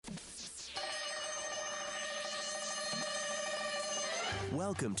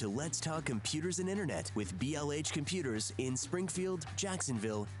Welcome to Let's Talk Computers and Internet with BLH Computers in Springfield,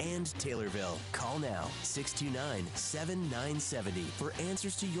 Jacksonville, and Taylorville. Call now 629-7970 for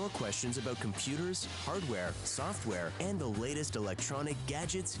answers to your questions about computers, hardware, software, and the latest electronic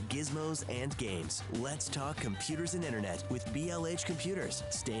gadgets, gizmos, and games. Let's Talk Computers and Internet with BLH Computers.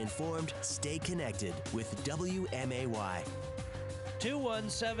 Stay informed, stay connected with WMAY.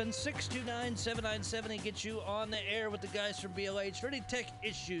 217-629-7970 gets you on the air with the guys from BLH for any tech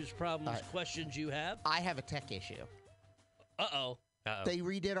issues, problems, questions you have. I have a tech issue. Uh-oh. They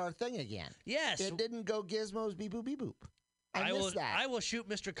redid our thing again. Yes. It didn't go gizmos beep boop beep boop. I missed that. I will shoot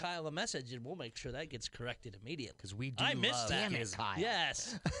Mr. Kyle a message, and we'll make sure that gets corrected immediately. Because we do I missed that. Damn it, Kyle.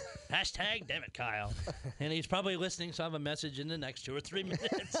 Yes. Hashtag damn it, Kyle. And he's probably listening, so I have a message in the next 2 or 3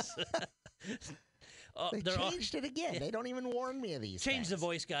 minutes. They changed it again. Yeah. They don't even warn me of these Changed things. the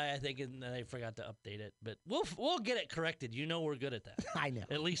voice guy, I think, and they forgot to update it. But we'll get it corrected. You know we're good at that. I know.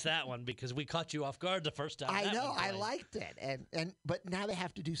 At least that one, because we caught you off guard the first time. I that know. one I played. liked it. But now they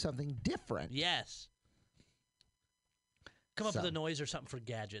have to do something different. Yes. Come up with a noise or something for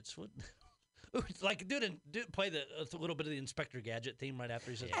gadgets. What? Like, play a little bit of the Inspector Gadget theme right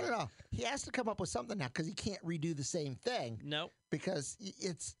after he says. I don't know. He has to come up with something now because he can't redo the same thing. No. Because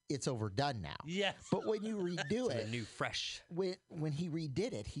it's overdone now. Yes. But when you redo it, new, fresh. When he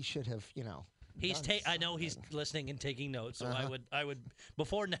redid it, he should have, I know he's listening and taking notes, so I would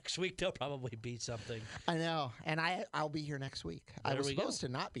before next week there'll probably be something. I know, and I'll be here next week. I was supposed to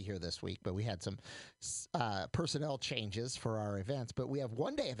not be here this week, but we had some personnel changes for our events. But we have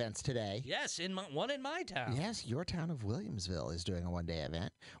one-day events today. Yes, one in my town. Yes, your town of Williamsville is doing a one-day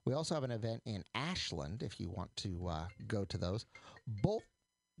event. We also have an event in Ashland if you want to go to those. Both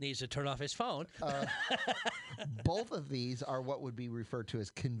needs to turn off his phone. Both of these are what would be referred to as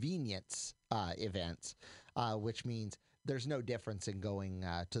convenience events, which means there's no difference in going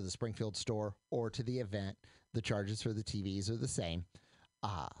to the Springfield store or to the event. The charges for the TVs are the same,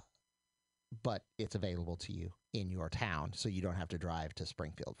 but it's available to you in your town, so you don't have to drive to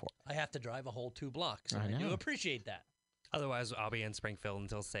Springfield for it. I have to drive a whole 2 blocks, and I I do know. appreciate that. Otherwise, I'll be in Springfield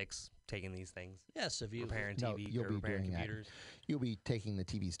until 6 taking these things. Yes, if you repairing No, TV, you'll be repairing doing that. computers. You'll be taking the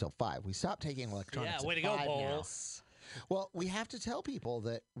TVs till 5. We stopped taking electronics. Yeah, way at to go, 5 now. Bowles. Well, we have to tell people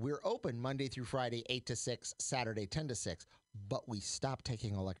that we're open Monday through Friday, 8 to 6, Saturday, 10 to 6, but we stopped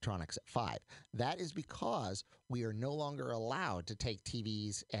taking electronics at 5. That is because we are no longer allowed to take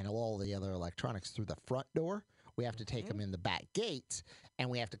TVs and all the other electronics through the front door. We have to take them in the back gates, and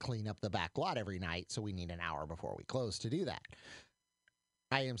we have to clean up the back lot every night, so we need an hour before we close to do that.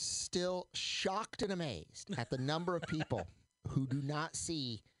 I am still shocked and amazed at the number of people who do not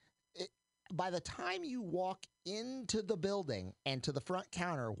see it. By the time you walk into the building and to the front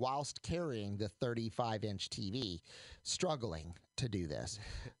counter whilst carrying the 35-inch TV, struggling to do this,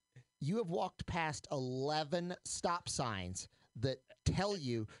 you have walked past 11 stop signs that tell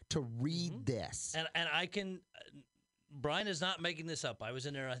you to read this. And I can, Brian is not making this up. I was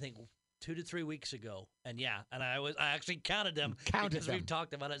in there, I think, 2 to 3 weeks ago, and I actually counted them because we've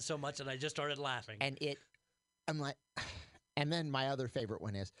talked about it so much, and I just started laughing. And I'm like, and then my other favorite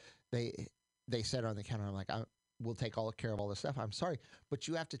one is they said on the counter, I'm like, we'll take all care of all this stuff. I'm sorry, but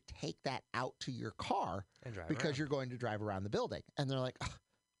you have to take that out to your car And drive because around. you're going to drive around the building. And they're like,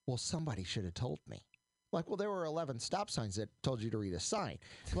 well, somebody should have told me. Like, well, there were 11 stop signs that told you to read a sign.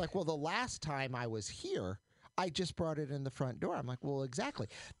 I'm like, well, the last time I was here, I just brought it in the front door. I'm like, well, exactly.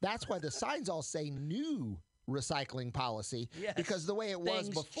 That's why the signs all say new recycling policy, Yes. because the way it was Things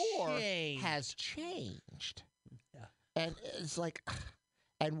before change. has changed. Yeah. And it's like,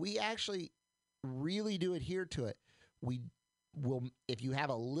 and we actually really do adhere to it. We will, if you have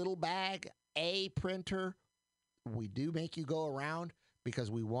a little bag, a printer, we do make you go around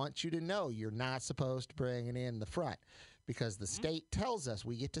because we want you to know you're not supposed to bring it in the front, because the state tells us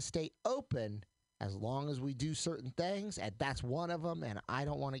we get to stay open as long as we do certain things, and that's one of them, and I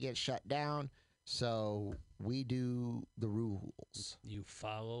don't want to get shut down, so we do the rules You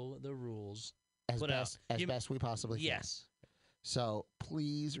follow the rules. as Put best out. best we possibly can. Yes. So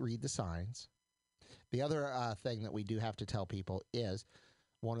please read the signs. The other thing that we do have to tell people is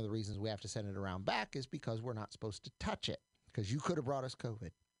one of the reasons we have to send it around back is because we're not supposed to touch it, because you could have brought us COVID.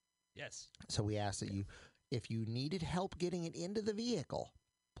 Yes. So we ask that you, if you needed help getting it into the vehicle,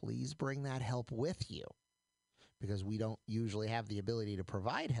 please bring that help with you, because we don't usually have the ability to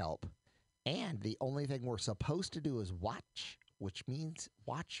provide help. And the only thing we're supposed to do is watch, which means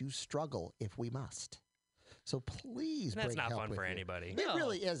watch you struggle if we must. So please And that's bring not help fun with for you. anybody. It No.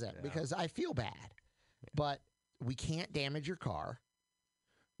 really isn't, Yeah. because I feel bad. But we can't damage your car.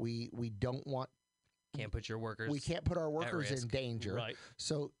 We don't want Can't put your workers. We can't put our workers in risk. danger. Right.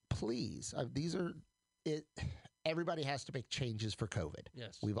 So please, these are it. Everybody has to make changes for COVID.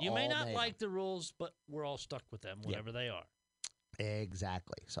 Yes. We've You may all not made like the rules, but we're all stuck with them, whatever they are.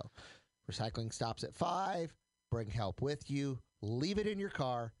 Exactly. So recycling stops at 5. Bring help with you. Leave it in your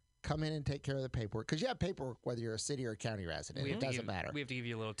car. Come in and take care of the paperwork. Because you have paperwork whether you're a city or a county resident. It doesn't matter. We have to give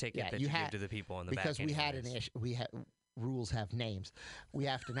you a little ticket Yeah, that you you ha- give to the people in the because back. we had an anyways. issue. Rules have names. We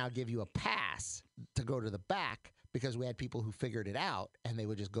have to now give you a pass to go to the back because we had people who figured it out and they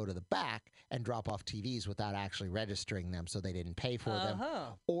would just go to the back and drop off TVs without actually registering them, so they didn't pay for them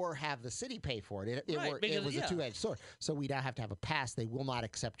or have the city pay for it. It was a two-edged sword. So we now have to have a pass. They will not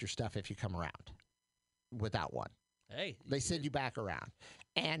accept your stuff if you come around without one. Hey. They send you back around.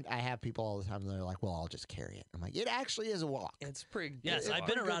 And I have people all the time, they're like, well, I'll just carry it. I'm like, it actually is a walk. It's pretty. Yes, it's I've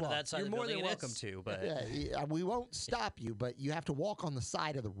been pretty around good to that walk. side You're of the more building. than and welcome to, but Yeah, we won't stop you, but you have to walk on the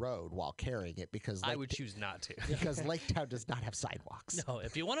side of the road while carrying it because I would choose not to. because Lake Town does not have sidewalks. No,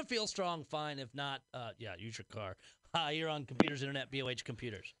 if you want to feel strong, fine. If not, use your car. Hi, you're on Computers Internet, BOH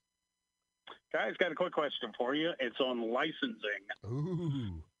Computers. Guys, got a quick question for you. It's on licensing.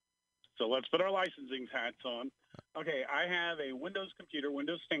 Ooh. So let's put our licensing hats on. Okay, I have a Windows computer,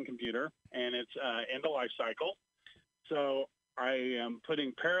 Windows 10 computer, and it's end of life cycle. So I am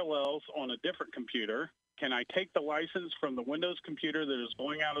putting Parallels on a different computer. Can I take the license from the Windows computer that is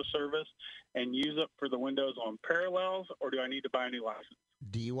going out of service and use it for the Windows on Parallels, or do I need to buy a new license?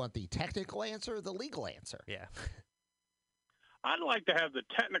 Do you want the technical answer or the legal answer? Yeah. I'd like to have the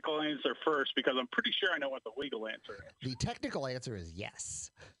technical answer first because I'm pretty sure I know what the legal answer is. The technical answer is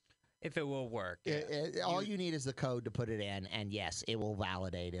yes. If it will work. Yeah. All you need is the code to put it in, and yes, it will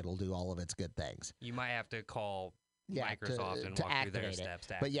validate. It'll do all of its good things. You might have to call Yeah, Microsoft and to walk through their activate it. steps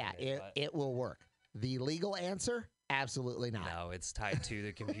to But yeah, activate but it will work. The legal answer? Absolutely not. no, it's tied to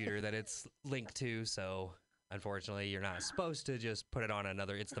the computer that it's linked to. So unfortunately, you're not supposed to just put it on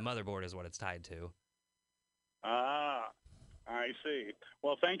another. It's the motherboard is what it's tied to. Ah, I see.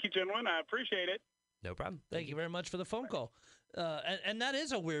 Well, thank you, gentlemen. I appreciate it. No problem. Thank you very much for the phone call. And that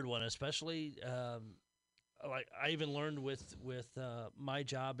is a weird one, especially like I even learned with my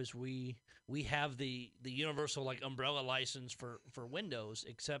job is we have the universal like umbrella license for Windows,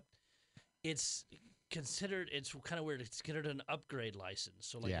 except it's kind of weird. It's considered an upgrade license.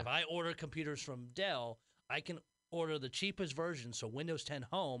 So like if I order computers from Dell, I can order the cheapest version. So Windows 10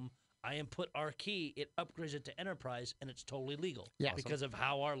 Home, I input our key, it upgrades it to Enterprise, and it's totally legal. Yeah. Because of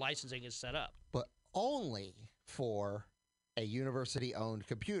how our licensing is set up. But only for a university-owned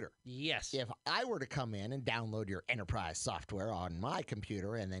computer. Yes. If I were to come in and download your enterprise software on my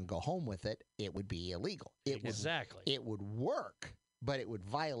computer and then go home with it, it would be illegal. Exactly. It would work, but it would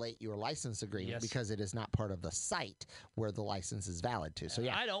violate your license agreement Yes. because it is not part of the site where the license is valid to. So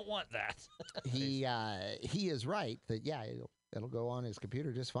yeah, I don't want that. he is right that it'll go on his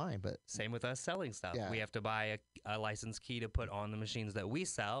computer just fine. But Same with us selling stuff. Yeah. We have to buy a license key to put on the machines that we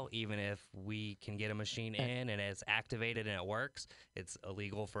sell, even if we can get a machine in and it's activated and it works. It's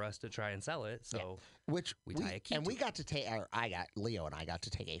illegal for us to try and sell it. So which we tie a key and to we got to take. Or Leo and I got to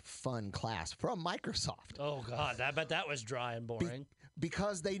take a fun class from Microsoft. Oh God, I bet that was dry and boring.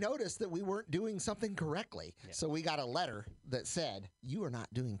 Because they noticed that we weren't doing something correctly. Yeah. So we got a letter that said, you are not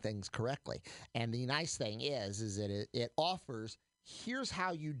doing things correctly. And the nice thing is that it offers, here's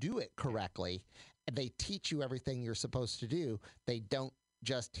how you do it correctly. And they teach you everything you're supposed to do. They don't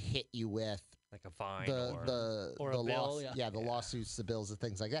just hit you with like a fine Or a bill, the lawsuits, the bills, and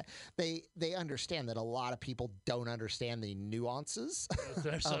things like that. They understand that a lot of people don't understand the nuances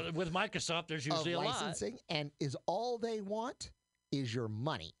So with Microsoft, there's of usually a lot. licensing, and is all they want is your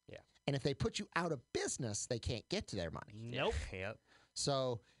money. Yeah. And if they put you out of business, they can't get to their money. Nope. Yep.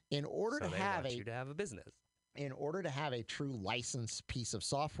 So in order So to they have want you to have a business. in order to have a true licensed piece of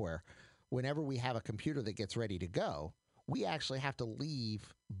software, whenever we have a computer that gets ready to go, we actually have to leave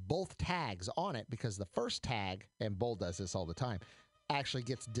both tags on it because the first tag, and Bull does this all the time, actually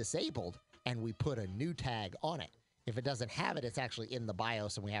gets disabled and we put a new tag on it. If it doesn't have it, it's actually in the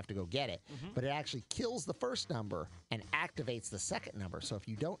BIOS and we have to go get it. But it actually kills the first number and activates the second number. So if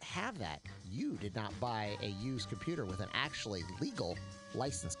you don't have that, you did not buy a used computer with an actually legal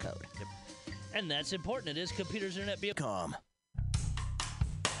license code. And that's important. It is Computers Internet. Com.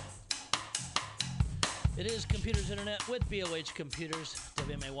 It is Computers Internet with BOH Computers,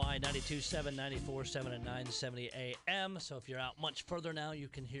 WMAY 92.7, 94.7, and 970 AM. So if you're out much further now, you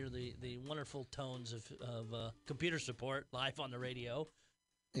can hear the wonderful tones of computer support live on the radio.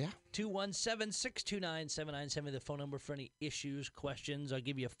 Yeah. 217-629-7970, the phone number for any issues, questions. I'll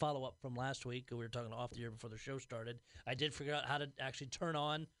give you a follow-up from last week. We were talking off the air before the show started. I did figure out how to actually turn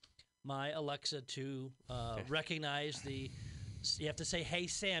on my Alexa to recognize the. You have to say, "Hey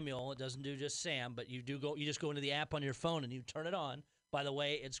Samuel." It doesn't do just Sam, but you just go into the app on your phone and you turn it on. By the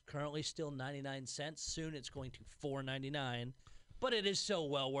way, it's currently still 99 cents. Soon it's going to $4.99, but it is so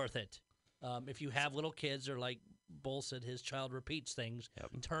well worth it. If you have little kids, or like Bull said, his child repeats things,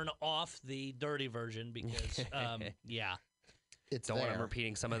 turn off the dirty version because, It's Don't want there. him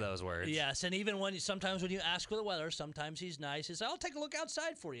repeating some of those words. Yes, and even sometimes when you ask for the weather, sometimes he's nice. He says, "I'll take a look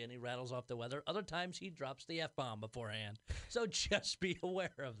outside for you," and he rattles off the weather. Other times he drops the F-bomb beforehand. So just be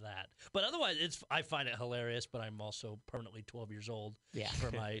aware of that. But otherwise, I find it hilarious, but I'm also permanently 12 years old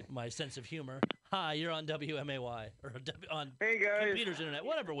for my sense of humor. Hi, you're on WMAY, or on Hey, guys. Computers Internet,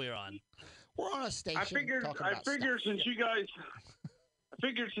 whatever we're on. We're on a station I figured talking about since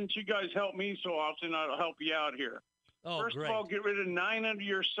you guys help me so often, I'll help you out here. Oh, First great. of all, get rid of 9 of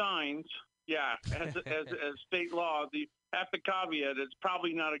your signs. Yeah, as state law, have the caveat, it's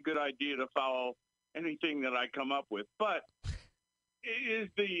probably not a good idea to follow anything that I come up with. But get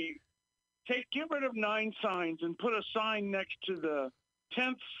rid of 9 signs and put a sign next to the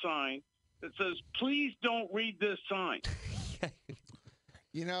 10th sign that says, "Please don't read this sign."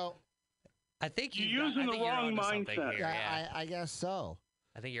 You know, I think You're using the wrong mindset. yeah, I guess so.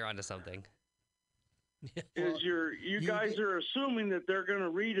 I think you're onto something. Well, You guys are assuming that they're going to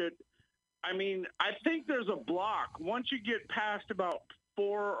read it. I mean, I think there's a block. Once you get past about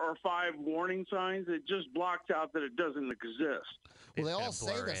 4 or 5 warning signs, it just blocks out that it doesn't exist. Well, they It's all gonna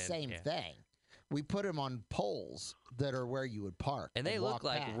say blur the in, same yeah. thing. We put them on poles that are where you would park. And they look walk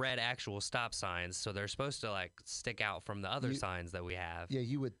like past. red actual stop signs, so they're supposed to like stick out from the other signs that we have. Yeah,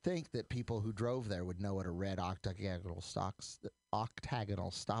 you would think that people who drove there would know what a red octagonal stop sign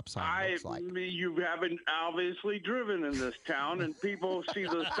looks like. You haven't obviously driven in this town, and people see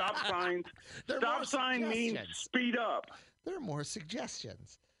the stop signs. They're more Stop sign means suggestions. speed up. There are more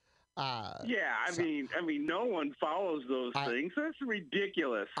suggestions. Yeah, I mean, no one follows those things. That's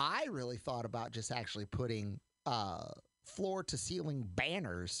ridiculous. I really thought about just actually putting floor-to-ceiling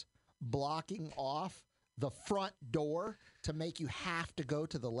banners blocking off the front door to make you have to go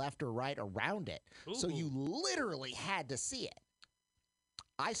to the left or right around it. So you literally had to see it.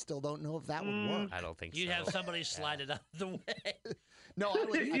 I still don't know if that would work. I don't think You'd so. have somebody slide it out of the way. No, I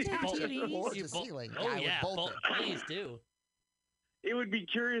would attach Bolt it it. floor You to bolt- ceiling. Oh, I would yeah. bolt it. Please do. It would be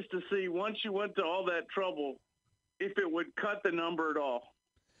curious to see, once you went to all that trouble, if it would cut the number at all.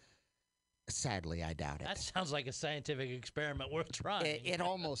 Sadly, I doubt it. That sounds like a scientific experiment worth trying. It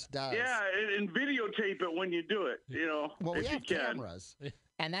almost does. Yeah, and videotape it when you do it, Well, if we have you can. cameras,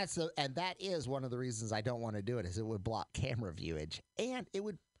 and that is one of the reasons I don't want to do it. Is it would block camera viewage, and it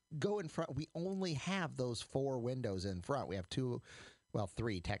would go in front. We only have those 4 windows in front. We have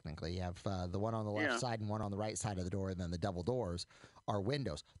 3 technically. You have the one on the left side and one on the right side of the door, and then the double doors are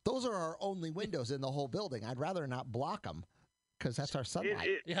windows. Those are our only windows in the whole building. I'd rather not block them because that's our sunlight.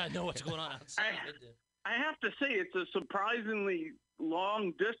 Yeah, I know what's going on outside. I have to say, it's a surprisingly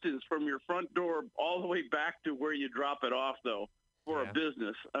long distance from your front door all the way back to where you drop it off, though, for a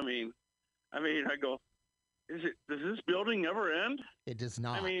business. I mean, I go, does this building ever end? It does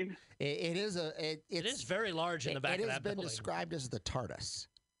not. I mean, it is It is very large in the back It of has that been building. described as the TARDIS,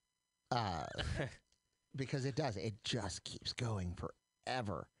 because it does. It just keeps going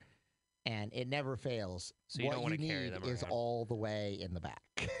forever, and it never fails. So you don't what wanna you carry need them is around. all the way in the back.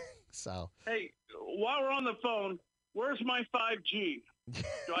 So hey, while we're on the phone, where's my 5G?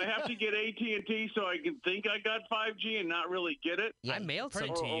 Do I have to get AT&T so I can think I got 5G and not really get it? yeah, I mailed some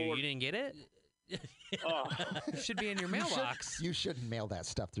pretty- to you. or- You didn't get it? Oh, It should be in your mailbox. you shouldn't mail that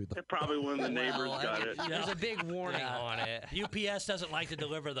stuff through the. probably when the neighbors Well, got it. There's a big warning Yeah. on it. UPS doesn't like to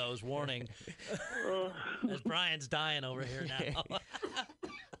deliver those. Warning. As Brian's dying over here now.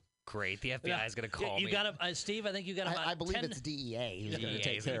 Great. The FBI is going to call you me. got Steve, I think you got about I believe 10, it's DEA who's going to DEA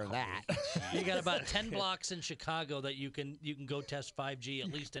take is care gonna of that. call you got about 10 blocks in Chicago that you can go test 5G,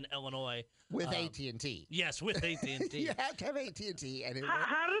 at least in Illinois. With AT&T. Yes, with AT&T. You have to have AT&T, and it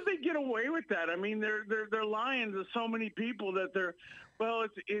How did they get away with that? I mean, they're lying to so many people that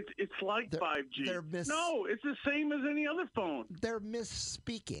it's like They're- 5G. they're No, it's the same as any other phone. they're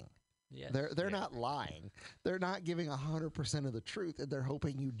misspeaking. Yes. They're not lying. They're not giving 100% of the truth, and they're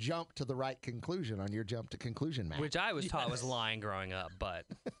hoping you jump to the right conclusion on your jump to conclusion map. Which I was taught was lying growing up, but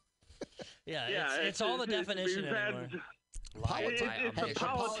Yeah, it's all the definition anymore. It's a The politician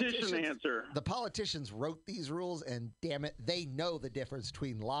politicians- answer. The politicians wrote these rules, and damn it, they know the difference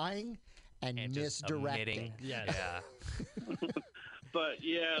between lying and just misdirecting. omitting. Yes. Yeah. But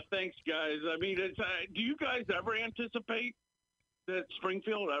yeah, thanks guys. I mean, do you guys ever anticipate that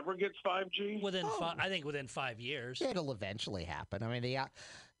Springfield ever gets 5G? I think within 5 years. It'll eventually happen. I mean,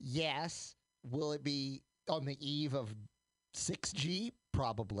 Yes. Will it be on the eve of 6G?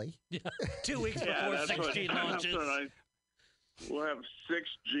 Probably. Yeah, 2 weeks Yeah, before that's 6G launches. We'll have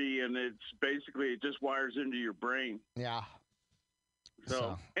 6G, and it's basically it just wires into your brain. Yeah.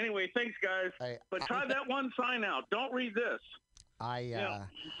 So anyway, thanks, guys. But try that one sign out. Don't read this. I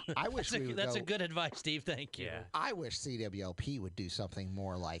wish we would That's go, a good advice, Steve. Thank you. Yeah. I wish CWLP would do something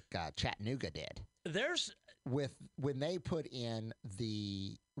more like Chattanooga did. There's When they put in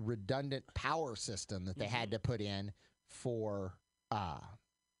the redundant power system that they had to put in for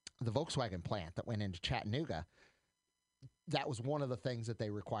the Volkswagen plant that went into Chattanooga, that was one of the things that they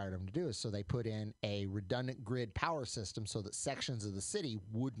required them to do. Is so they put in a redundant grid power system so that sections of the city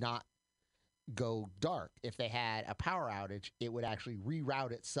would not go dark. If they had a power outage, it would actually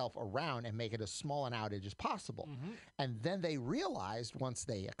reroute itself around and make it as small an outage as possible. And then they realized once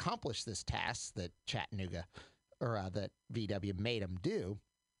they accomplished this task that Chattanooga or that VW made them do,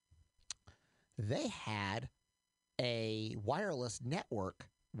 they had a wireless network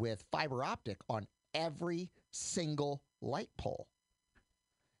with fiber optic on every single light pole.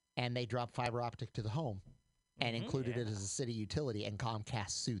 And they dropped fiber optic to the home and included it as a city utility, and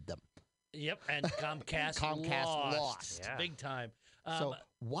Comcast sued them. Yep, and Comcast lost. Yeah. Big time. So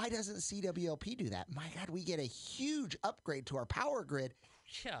why doesn't CWLP do that? My God, we get a huge upgrade to our power grid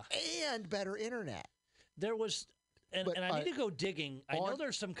Yeah, and better internet. there was, and But, I need to go digging. I know on-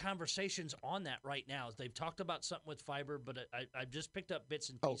 there's some conversations on that right now. They've talked about something with fiber, but I've just picked up bits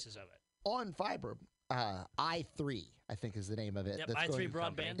and Oh. pieces of it. On fiber, I3, I think is the name of it. Yep, that's I3 going,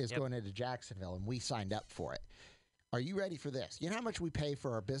 broadband. is going into Jacksonville, and we signed up for it. Are you ready for this? You know how much we pay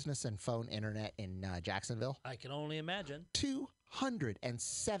for our business and phone internet in Jacksonville? I can only imagine.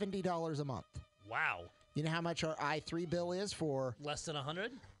 $270 a month. Wow, You know how much our I3 bill is for less than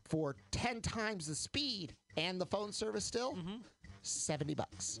 100. 10 times the speed and the phone service still?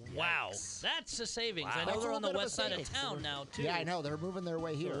 $70. Wow, that's a savings. I know That's a they're on the little bit of a west side of savings. town now too. Yeah, I know. They're moving their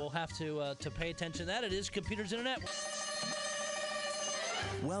way So here. we'll have to pay attention to that. It is Computers Internet.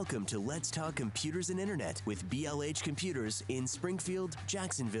 Welcome to Let's Talk Computers and Internet with BLH Computers in Springfield,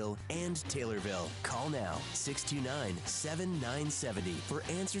 Jacksonville, and Taylorville. Call now 629-7970 for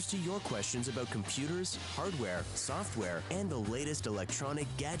answers to your questions about computers, hardware, software, and the latest electronic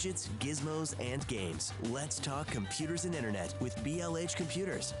gadgets, gizmos, and games. Let's Talk Computers and Internet with BLH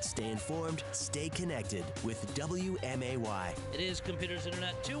Computers. Stay informed, stay connected with WMAY. It is Computers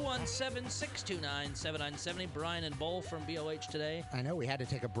Internet 217-629-7970. Brian and Bull from BLH today. I know we had to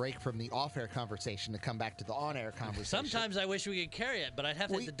take a break from the off-air conversation to come back to the on-air conversation. Sometimes I wish we could carry it, but I'd have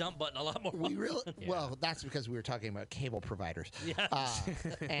to hit the dump button a lot more. We really often. well. That's because we were talking about cable providers. Yes.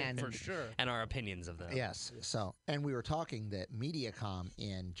 And For sure. And our opinions of them. yes. So, and we were talking that MediaCom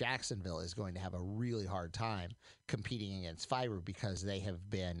in Jacksonville is going to have a really hard time competing against fiber because they have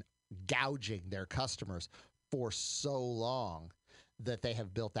been gouging their customers for so long that they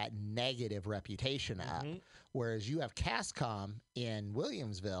have built that negative reputation up. Whereas you have Cascom in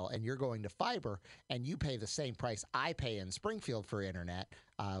Williamsville and you're going to fiber and you pay the same price I pay in Springfield for internet.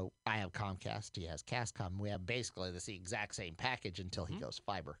 I have Comcast. He has Cascom. We have basically the exact same package until he goes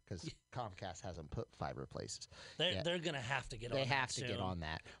fiber because Comcast hasn't put fiber places. They're going to have to get on They that have to get soon. on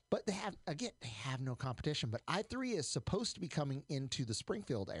that. But they have no competition. But I3 is supposed to be coming into the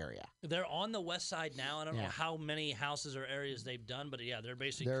Springfield area. They're on the west side now. I don't know Yeah. how many houses or areas they've done, but yeah, they're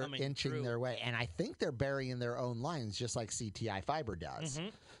basically They're coming inching through. their way. And I think they're burying their own lines just like CTI Fiber does. Mm-hmm.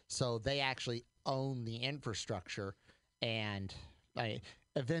 So they actually own the infrastructure. And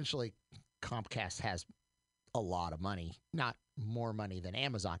eventually Comcast has a lot of money. Not more money than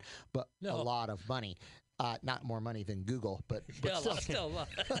Amazon, but a No. lot of money. Not more money than Google, but Yeah, still a lot.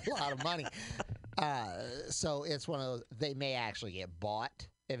 a lot of money. So it's one of those, they may actually get bought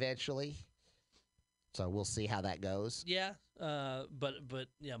eventually. So we'll see how that goes. Yeah, but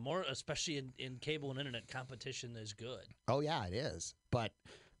yeah, more especially in cable and internet, competition is good. Oh, yeah, it is. But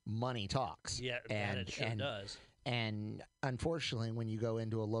money talks. Yeah, that it sure does. And unfortunately, when you go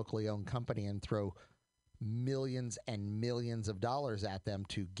into a locally owned company and throw millions and millions of dollars at them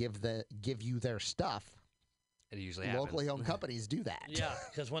to give you their stuff, It usually happens. locally owned companies do that. Yeah,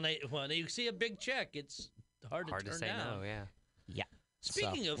 because when you see a big check, it's hard to Hard turn to say down. no, yeah. Yeah.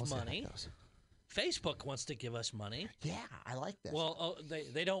 Speaking So, of we'll see how that money, goes. Facebook wants to give us money. Yeah, I like this. Well,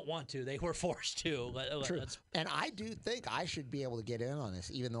 they don't want to. They were forced to. True. That's- And I do think I should be able to get in on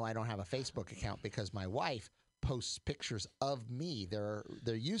this, even though I don't have a Facebook account, because my wife posts pictures of me. There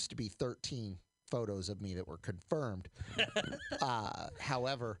used to be 13 photos of me that were confirmed.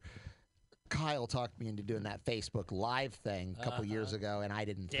 However, Kyle talked me into doing that Facebook Live thing a couple years ago, and I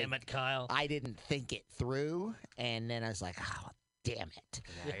didn't. Damn it, Kyle. I didn't think it through, and then I was like, oh, damn it.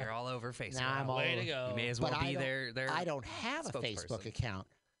 Now you're all over Facebook. Now I'm all Way to over- go. You may as But well I be don't- their I don't have a Facebook spokesperson. account,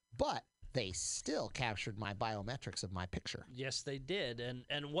 but they still captured my biometrics of my picture. Yes, they did.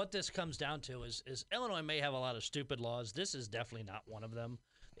 And what this comes down to is Illinois may have a lot of stupid laws. This is definitely not one of them.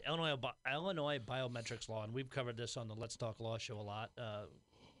 The Illinois biometrics law, and we've covered this on the Let's Talk Law show a lot,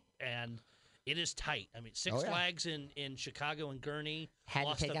 and it is tight. I mean, Six Oh, yeah. Flags in Chicago and Gurney Had to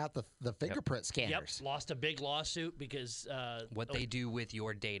lost take out the fingerprint Yep, scanners. lost a big lawsuit because What they do with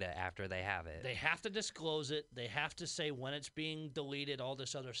your data after they have it. they have to disclose it. They have to say when it's being deleted, all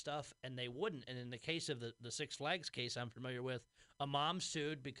this other stuff, and they wouldn't. And in the case of the Six Flags case I'm familiar with, a mom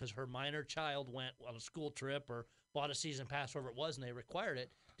sued because her minor child went on a school trip or bought a season pass, wherever it was, and they required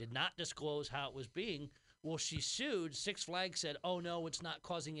it, did not disclose how it was being. Well, she sued. Six Flags said, oh, no, it's not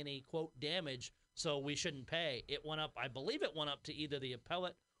causing any, quote, damage, so we shouldn't pay. It went up, I believe it went up to either the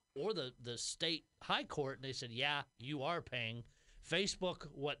appellate or the state high court, and they said, yeah, you are paying. Facebook,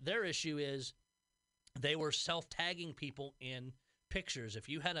 what their issue is, they were self-tagging people in pictures. If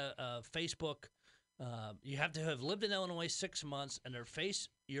you had a Facebook, you have to have lived in Illinois 6 months, and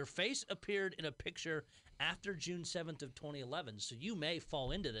your face appeared in a picture after June 7th of 2011. So you may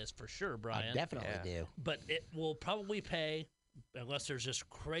fall into this for sure, Brian. I definitely do. But it will probably pay, unless there's just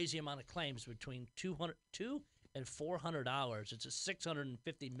crazy amount of claims, between $200 and $400. It's a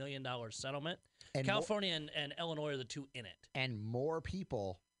 $650 million settlement. And California and Illinois are the two in it. And more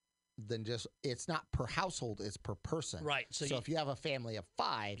people than just, it's not per household, it's per person. Right. So if you have a family of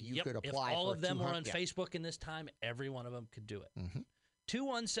 5, you Yep, could apply if all for of them were on 200 Facebook in this time, every one of them could do it. Mhm.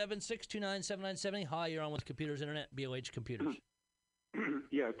 217-629-7970. Hi, you're on with Computers Internet, BOH Computers.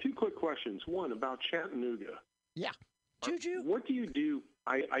 Yeah, 2 quick questions. One, about Chattanooga. Yeah. Juju? What do you do?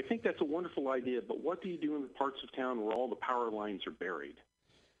 I think that's a wonderful idea, but what do you do in the parts of town where all the power lines are buried?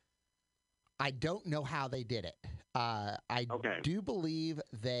 I don't know how they did it. I Okay. do believe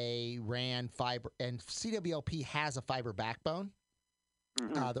they ran fiber, and CWLP has a fiber backbone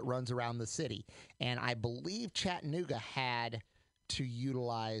that runs around the city. And I believe Chattanooga had to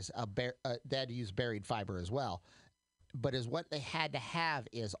utilize they had to use buried fiber as well. But is what they had to have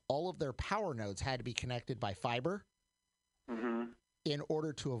is all of their power nodes had to be connected by fiber in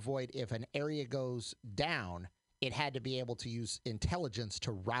order to avoid, if an area goes down, it had to be able to use intelligence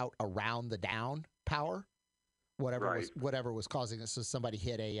to route around the down power, whatever was causing it. So somebody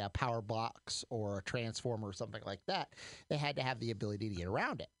hit a power box or a transformer or something like that, they had to have the ability to get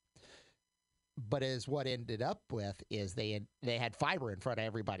around it. But as what ended up with is they had fiber in front of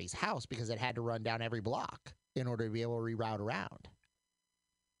everybody's house because it had to run down every block in order to be able to reroute around.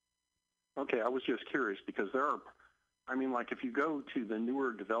 Okay, I was just curious because there are, I mean, like if you go to the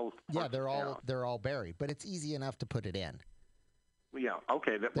newer developed Yeah, parts of they're all buried, but it's easy enough to put it in. town, yeah,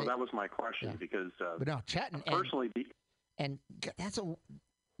 okay, that was my question because But no, Chattanooga. personally, And that's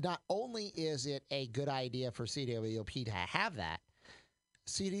not only is it a good idea for CWLP to have that,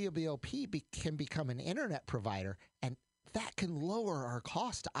 CWLP can become an internet provider, and that can lower our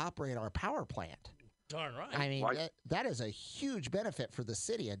cost to operate our power plant. Darn right. I mean, Like- that is a huge benefit for the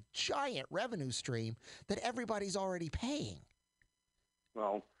city, a giant revenue stream that everybody's already paying.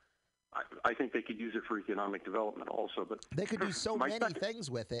 well, I think they could use it for economic development also, but They could do so My many second- things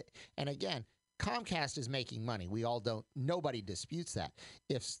with it. And again, Comcast is making money. We all don't, nobody disputes that.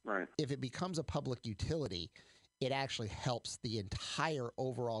 right. If it becomes a public utility, it actually helps the entire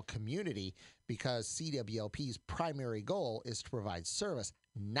overall community because CWLP's primary goal is to provide service,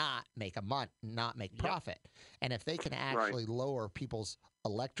 not make profit. And if they can actually lower people's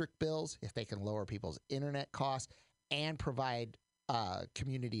electric bills, if they can lower people's internet costs and provide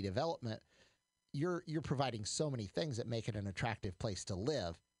community development, you're providing so many things that make it an attractive place to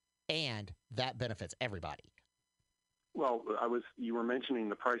live, and that benefits everybody. Well, you were mentioning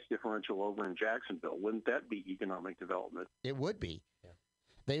the price differential over in Jacksonville. Wouldn't that be economic development? It would be. Yeah.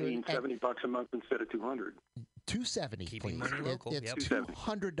 They Paying would, $70 a month instead of $200. $270, Keeping please. money local, It's yep.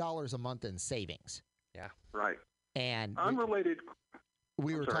 $200 a month in savings. Right. And Unrelated.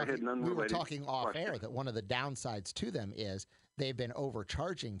 we I'm were sorry, I had talking. an We were unrelated talking off air question. that one of the downsides to them is they've been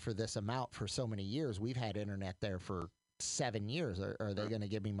overcharging for this amount for so many years. We've had internet there for 7 years. Are they going to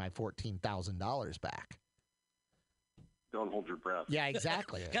give me my $14,000 back? Don't hold your breath. Yeah,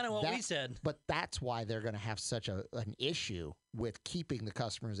 exactly. Kind of what we That- said. But that's why they're going to have such an issue with keeping the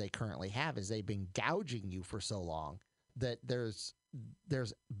customers they currently have, is they've been gouging you for so long that there's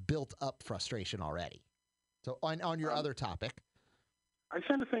built up frustration already. So on your other topic, I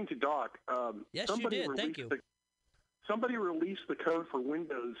sent a thing to Doc. Yes, you somebody did. Thank released you. Somebody released the code for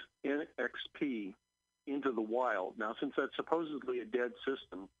Windows NXP into the wild. Now, since that's supposedly a dead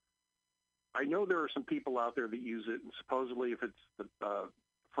system, I know there are some people out there that use it, and supposedly if it's the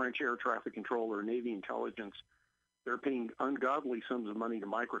French air traffic control or Navy intelligence, they're paying ungodly sums of money to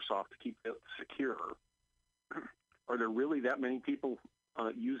Microsoft to keep it secure. Are there really that many people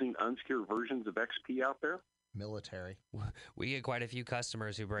using unsecure versions of XP out there? Military. We get quite a few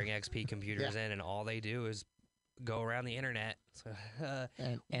customers who bring XP computers in, and all they do is go around the internet. So,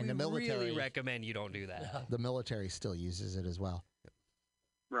 And the military really recommend you don't do that. The military still uses it as well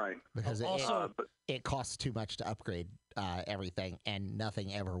Right. because Also- it costs too much to upgrade everything, and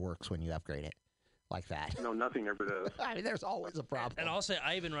nothing ever works when you upgrade it like that. No, nothing ever does. I mean, there's always a problem. And I'll say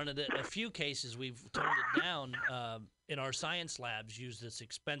I even run into a few cases we've toned it down in our science labs, use this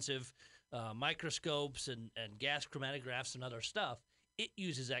expensive microscopes and gas chromatographs and other stuff. It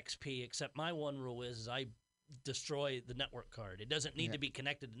uses XP, except my one rule is I destroy the network card. It doesn't need to be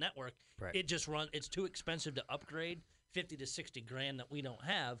connected to network. Right. It just it's too expensive to upgrade, 50 to 60 grand that we don't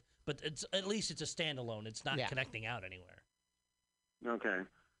have, but it's at least it's a standalone. It's not connecting out anywhere. Okay.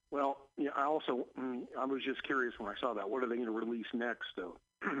 Well, yeah, I was just curious when I saw that. What are they going to release next?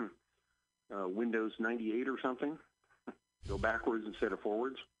 Windows 98 or something? Go backwards instead of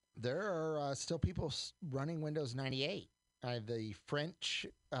forwards? There are still people running Windows 98. The French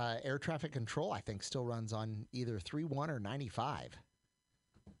air traffic control, I think, still runs on either 3.1 or 95.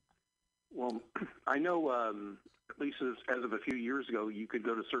 Well, I know at least as of a few years ago, you could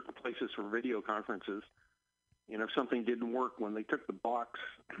go to certain places for video conferences, and if something didn't work, when they took the box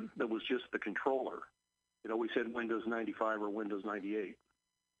that was just the controller, it always said Windows 95 or Windows 98.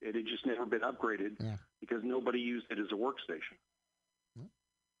 It had just never been upgraded because nobody used it as a workstation.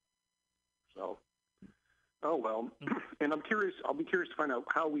 So, oh well. And I'm curious. I'll be curious to find out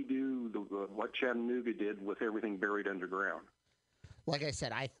how we do what Chattanooga did with everything buried underground. Like I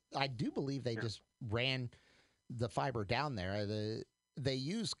said, I do believe they just ran the fiber down there. They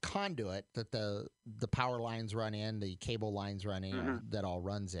use conduit that the power lines run in, the cable lines run in, that all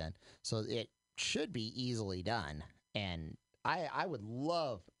runs in. So it should be easily done. And I would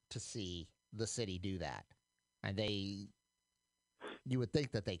love to see the city do that. And you would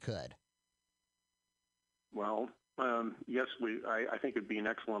think that they could. Well, yes, I think it'd be an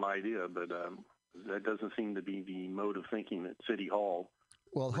excellent idea, but that doesn't seem to be the mode of thinking at City Hall.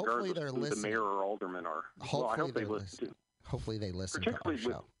 Well, hopefully they're who listening. The mayor or aldermen are. Hopefully I hope they're they listen. listening. Hopefully they listen to our Particularly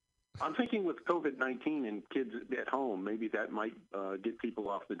show. I'm thinking with COVID-19 and kids at home, maybe that might get people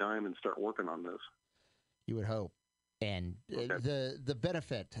off the dime and start working on this. You would hope. And the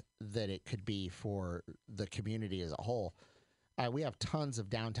benefit that it could be for the community as a whole, we have tons of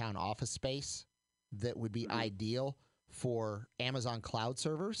downtown office space that would be ideal for Amazon cloud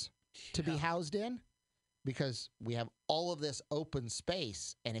servers to be housed in, because we have all of this open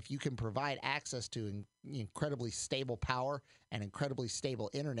space. And if you can provide access to incredibly stable power and incredibly stable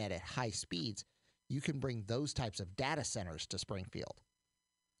internet at high speeds, you can bring those types of data centers to Springfield.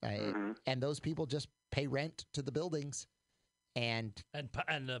 And those people just pay rent to the buildings and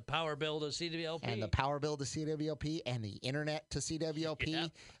the power bill to CWLP. And the power bill to CWLP and the internet to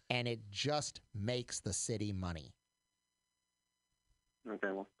CWLP. And it just makes the city money.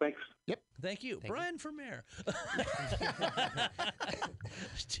 Okay, well, thanks. Yep. Thank you. Brian for mayor.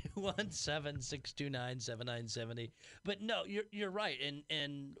 217-629-7970. But no, you're right.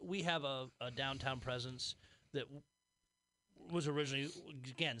 And we have a downtown presence that was originally,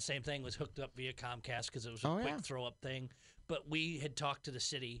 again, same thing, was hooked up via Comcast because it was a quick throw-up thing. But we had talked to the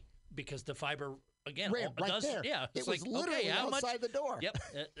city because the fiber, again, right there. Yeah, it was literally outside the door. Yep,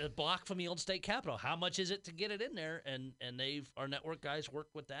 a block from the old state capitol. How much is it to get it in there? And our network guys work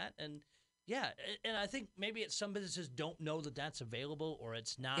with that. And yeah, and I think maybe some businesses don't know that that's available, or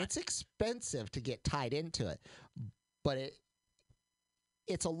it's not. It's expensive to get tied into it, but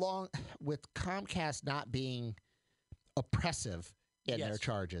it's with Comcast not being oppressive in their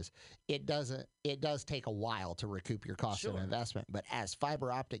charges. It does take a while to recoup your cost of investment, but as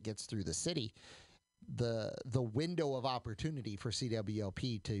fiber optic gets through the city, the window of opportunity for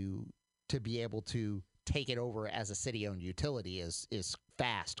CWLP to be able to take it over as a city-owned utility is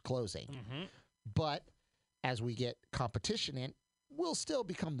fast closing. But as we get competition in, we'll still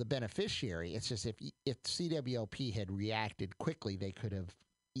become the beneficiary. It's just if CWLP had reacted quickly, they could have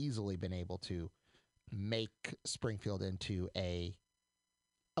easily been able to make Springfield into a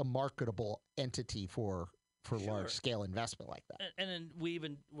marketable entity for large scale investment like that. And then we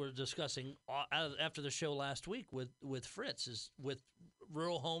even were discussing after the show last week with Fritz is with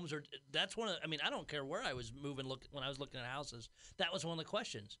rural homes, or that's one of. I mean, I don't care where I was moving. When I was looking at houses, that was one of the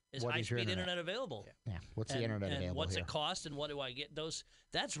questions: is high speed internet available? Yeah. What's the internet available? And what's here? it cost? And what do I get?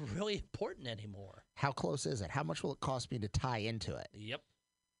 That's really important anymore. How close is it? How much will it cost me to tie into it? Yep.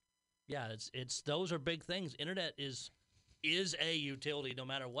 Yeah, it's those are big things. Internet is a utility, no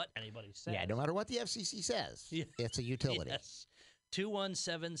matter what anybody says. Yeah, no matter what the FCC says, Yeah. it's a utility. Yes.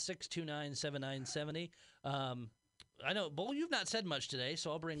 217-629-7970. I know, Bull, you've not said much today, so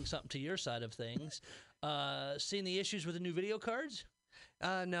I'll bring something to your side of things. Seen the issues with the new video cards?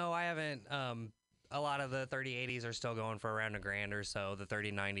 No, I haven't. A lot of the 3080s are still going for around $1,000 or so. The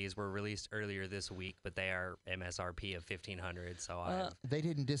 3090s were released earlier this week, but they are MSRP of $1,500. So They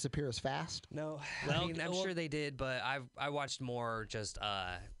didn't disappear as fast. no, Well, I mean, I'm sure they did, but I watched more just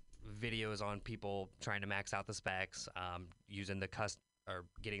videos on people trying to max out the specs, using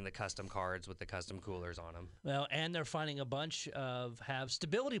getting the custom cards with the custom coolers on them. Well, and they're finding a bunch have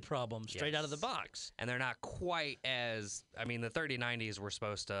stability problems straight out of the Yes. box. And they're not quite as. I mean, the 3090s were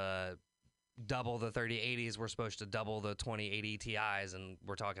supposed to double the 3080s. We're supposed to double the 2080 Ti's, and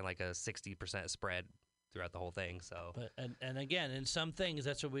we're talking like a 60% spread throughout the whole thing. So, But and again, in some things,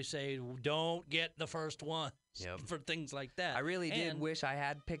 that's what we say: don't get the first one Yep. for things like that. I really did And- wish I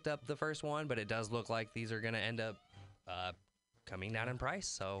had picked up the first one, but it does look like these are going to end up coming down in price.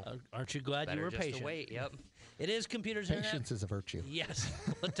 So, Aren't you glad you better were just patient? to wait. Yep. It is Computers Internet. Patience is a virtue. Yes.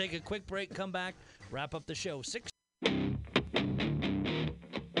 Let's take a quick break, come back, wrap up the show.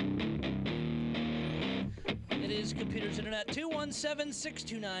 It is Computers Internet,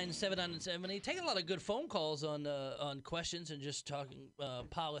 217-629-7970. Taking a lot of good phone calls on questions and just talking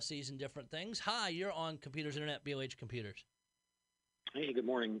policies and different things. Hi, you're on Computers Internet, BLH Computers. Hey, good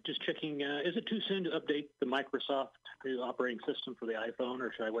morning. Just checking, is it too soon to update the Microsoft new operating system for the iPhone,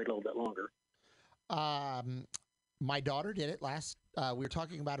 or should I wait a little bit longer? My daughter did it last. We were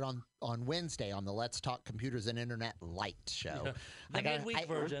talking about it on Wednesday on the Let's Talk Computers and Internet Light show. The midweek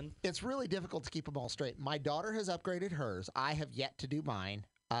version. It's really difficult to keep them all straight. My daughter has upgraded hers. I have yet to do mine.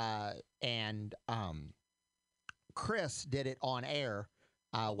 And Chris did it on air.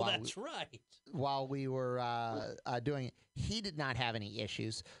 Well, that's right. While we were doing it, he did not have any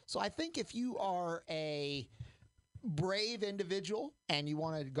issues. So I think if you are a brave individual and you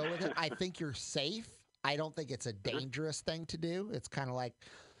want to go with it, I think you're safe. I don't think it's a dangerous thing to do. It's kind of like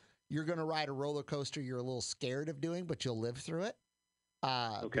you're going to ride a roller coaster you're a little scared of doing, but you'll live through it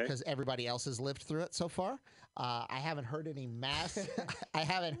because everybody else has lived through it so far. I haven't heard any massive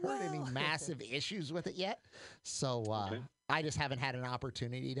issues with it yet. So I just haven't had an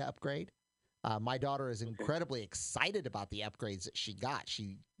opportunity to upgrade. My daughter is incredibly excited about the upgrades that she got.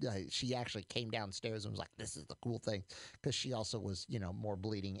 She actually came downstairs and was like, "This is the cool thing," because she also was, more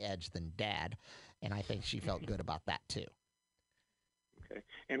bleeding edge than Dad, and I think she felt good about that too. Okay.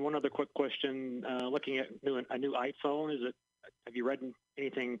 And one other quick question: looking at a new iPhone, have you read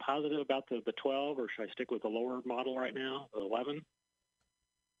anything positive about the 12, or should I stick with the lower model right now, the 11?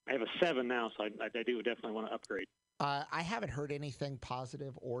 I have a 7 now, so I do definitely want to upgrade. I haven't heard anything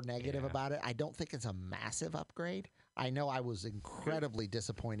positive or negative about it. I don't think it's a massive upgrade. I know I was incredibly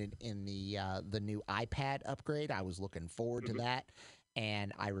disappointed in the new iPad upgrade. I was looking forward to that,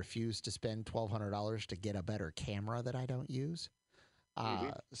 and I refused to spend $1,200 to get a better camera that I don't use.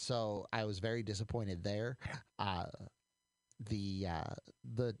 So I was very disappointed there.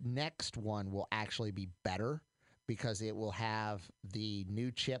 The next one will actually be better, because it will have the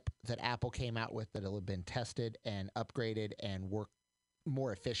new chip that Apple came out with that will have been tested and upgraded and work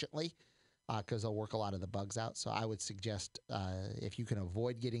more efficiently, because they'll work a lot of the bugs out. So I would suggest if you can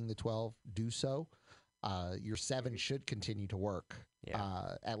avoid getting the 12, do so. Your 7 should continue to work,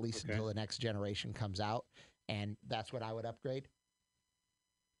 at least until the next generation comes out, and that's what I would upgrade.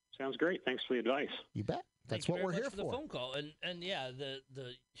 Sounds great. Thanks for the advice. You bet. That's Thanks what very we're much here for. The phone call and Yeah,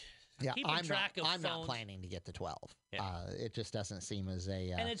 keeping track of I'm not phones. planning to get the 12. Yeah. It just doesn't seem as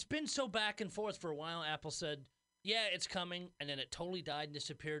a. And it's been so back and forth for a while. Apple said, "Yeah, it's coming," and then it totally died and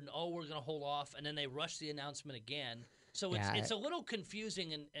disappeared. And we're going to hold off, and then they rushed the announcement again. So it's a little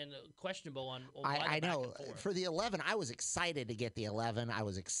confusing and questionable on why I the back know. and forth. For the 11, I was excited to get the 11. I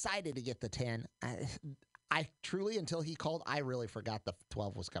was excited to get the 10. I truly, until he called, I really forgot the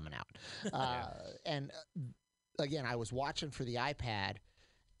 12 was coming out. And again, I was watching for the iPad,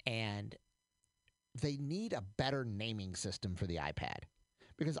 and they need a better naming system for the iPad,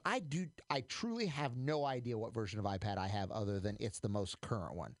 because I truly have no idea what version of iPad I have other than it's the most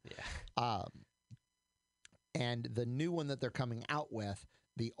current one. Yeah. And the new one that they're coming out with,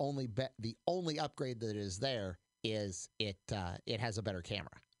 the only upgrade that is there is it has a better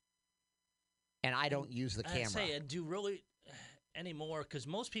camera. And I don't use the camera. I'd say, do really anymore, because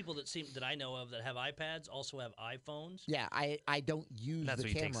most people that I know of that have iPads also have iPhones. Yeah, I don't use That's the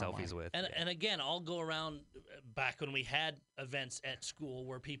what you camera. take selfies with. And again, I'll go around back when we had events at school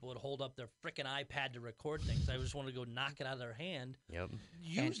where people would hold up their frickin' iPad to record things. I just want to go knock it out of their hand. Yep.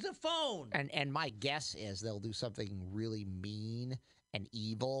 Use the phone. And my guess is they'll do something really mean and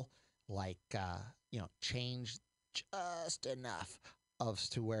evil, like change just enough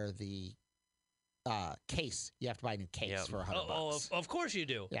to where the case, you have to buy a new case for $100. Of course you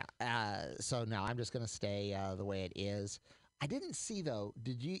do. Yeah. So no, I'm just going to stay the way it is. I didn't see, though,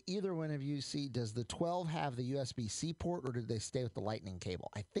 did you either one of you see, does the 12 have the USB-C port, or did they stay with the lightning cable?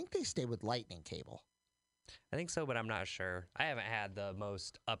 I think they stay with lightning cable. I think so, but I'm not sure. I haven't had the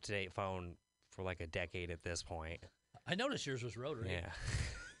most up-to-date phone for like a decade at this point. I noticed yours was rotary. Yeah.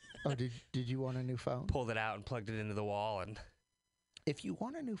 Oh, did you want a new phone? Pulled it out and plugged it into the wall. And If you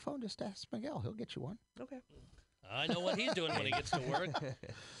want a new phone, just ask Miguel. He'll get you one. okay. I know what he's doing when he gets to work.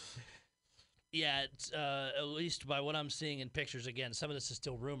 Yeah, it's, at least by what I'm seeing in pictures, again, some of this is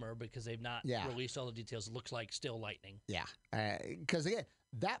still rumor because they've not released all the details. It looks like still lightning. Yeah. Because, again,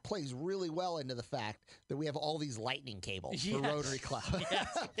 that plays really well into the fact that we have all these lightning cables for Rotary Club.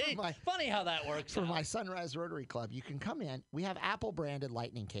 Yes. Funny how that works. For my Sunrise Rotary Club, you can come in. We have Apple branded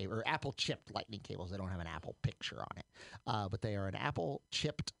lightning cable, or Apple chipped lightning cables. They don't have an Apple picture on it, but they are an Apple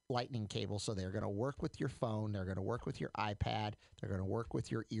chipped lightning cable. So they're going to work with your phone. They're going to work with your iPad. They're going to work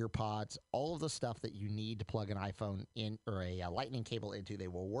with your ear pods. All of the stuff that you need to plug an iPhone in or a lightning cable into, they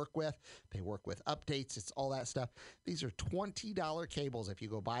will work with. They work with updates. It's all that stuff. These are $20 cables if you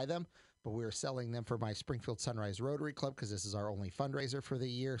go buy them, but we're selling them for my Springfield Sunrise Rotary Club because this is our only fundraiser for the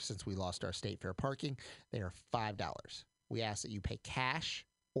year since we lost our state fair parking. They are $5. We ask that you pay cash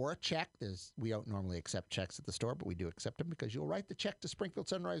or a check. We don't normally accept checks at the store, but we do accept them because you'll write the check to Springfield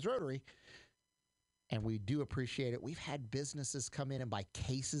Sunrise Rotary, and we do appreciate it. We've had businesses come in and buy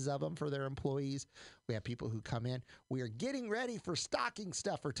cases of them for their employees. We have people who come in. We are getting ready for stocking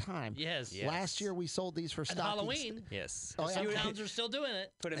stuffer time. Yes. Last year we sold these for And stocking. Halloween. Yes. Oh, Some yeah. towns are still doing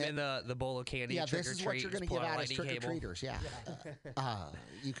it. Put them in the bowl of candy. Yeah, trick this or is what treat, you're going to pull give out a out as lightning cable. trick-or-treaters. Yeah.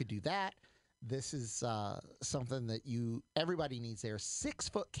 You could do that. This is something that everybody needs there.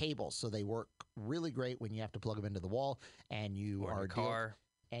 6-foot cables, so they work really great when you have to plug them into the wall and you Or in are a car.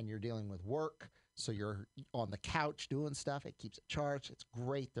 and you're dealing with work. So you're on the couch doing stuff. It keeps it charged. It's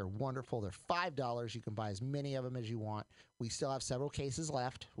great. They're wonderful. They're $5. You can buy as many of them as you want. We still have several cases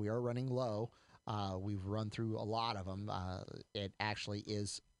left. We are running low. We've run through a lot of them. It actually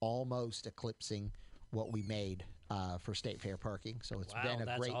is almost eclipsing what we made for State Fair parking. So it's been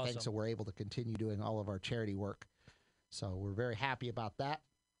a great thing. So we're able to continue doing all of our charity work. So we're very happy about that.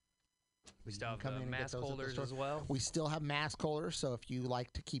 We still have the mask holders as well. We still have mask holders. So if you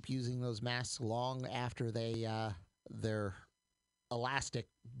like to keep using those masks long after their elastic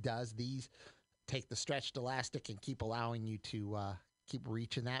does, these take the stretched elastic and keep allowing you to keep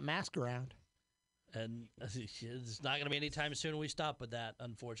reaching that mask around. And it's not going to be any time soon we stop with that,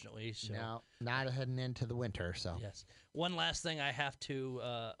 unfortunately. So. No, not heading into the winter. So yes. One last thing I have to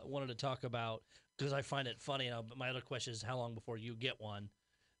wanted to talk about because I find it funny. But my other question is, how long before you get one?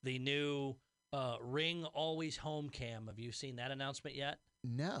 The new Ring Always Home Cam. Have you seen that announcement yet?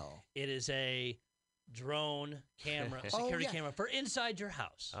 No. It is a drone camera, security camera for inside your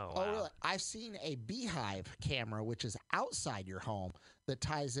house. Oh, wow. Oh, really? I've seen a Beehive camera, which is outside your home, that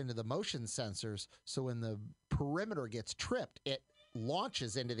ties into the motion sensors. So when the perimeter gets tripped, it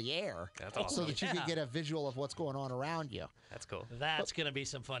launches into the air. That's awesome. So that you can get a visual of what's going on around you. That's cool. That's going to be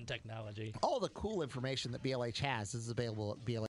some fun technology. All the cool information that BLH has is available at BLH.